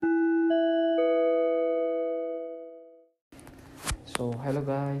So hello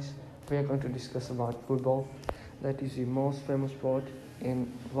guys, we are going to discuss about football. That is the most famous sport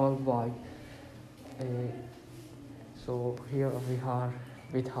in worldwide. Uh, so here we are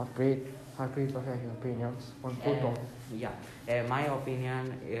with Harpreet. Harpreet, what are your opinions on football? My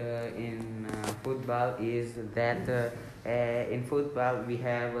opinion in football is that in football we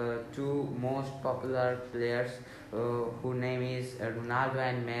have two most popular players whose name is Ronaldo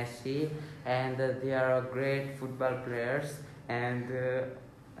and Messi, and they are great football players, and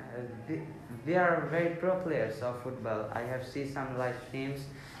they are very pro players of football. I have seen some live streams,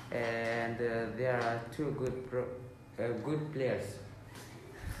 and they are two good players.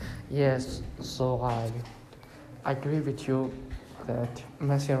 Yes, so I agree with you that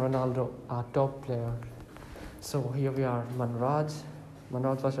Messi and Ronaldo are top players. So here we are, Manraj.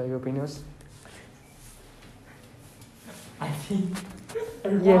 Manraj, what are your opinions? I think.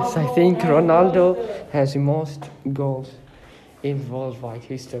 Yes, I think Ronaldo has the most goals in worldwide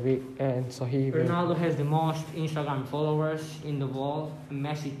history, and so he will. Ronaldo has the most Instagram followers in the world.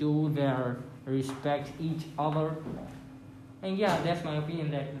 Messi too. They respect each other. And yeah, that's my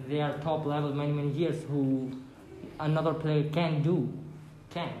opinion that they are top level many years who another player can't.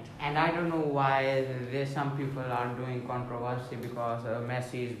 And I don't know why some people are doing controversy because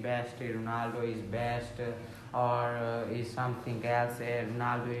Messi is best, Ronaldo is best, or is something else.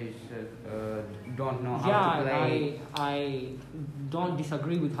 Ronaldo is don't know how to play. I don't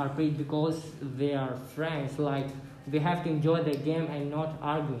disagree with Harpreet because they are friends. Like they have to enjoy the game and not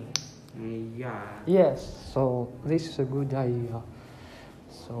arguing. Yeah. Yes, so this is a good idea.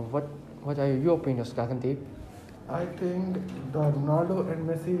 So what are your opinions, Gagandeep? I think the Ronaldo and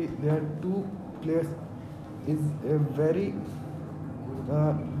Messi, they are two players, is a very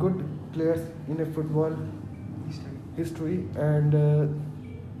good players in a football history, and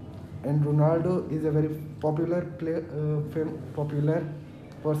Ronaldo is a very popular player, popular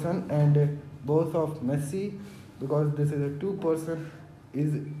person, and both of Messi, because this is a two person,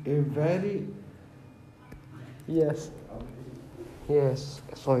 is a very Yes,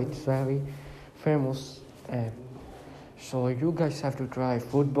 so it's very famous, and so you guys have to try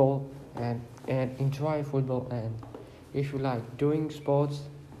football and enjoy football, and if you like doing sports,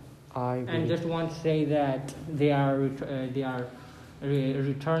 And just want to say that they are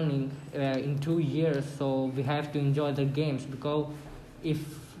returning in 2 years, so we have to enjoy their games because if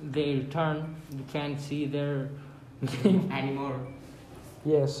they return, we can't see their game Anymore.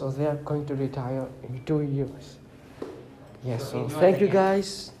 Yes, so they are going to retire in 2 years. Yes, so enjoy thank the you game.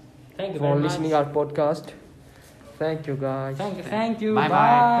 guys Thank you for very much. listening our podcast. Thank you guys. Thank you. Bye-bye.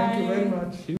 Bye. Thank you very much.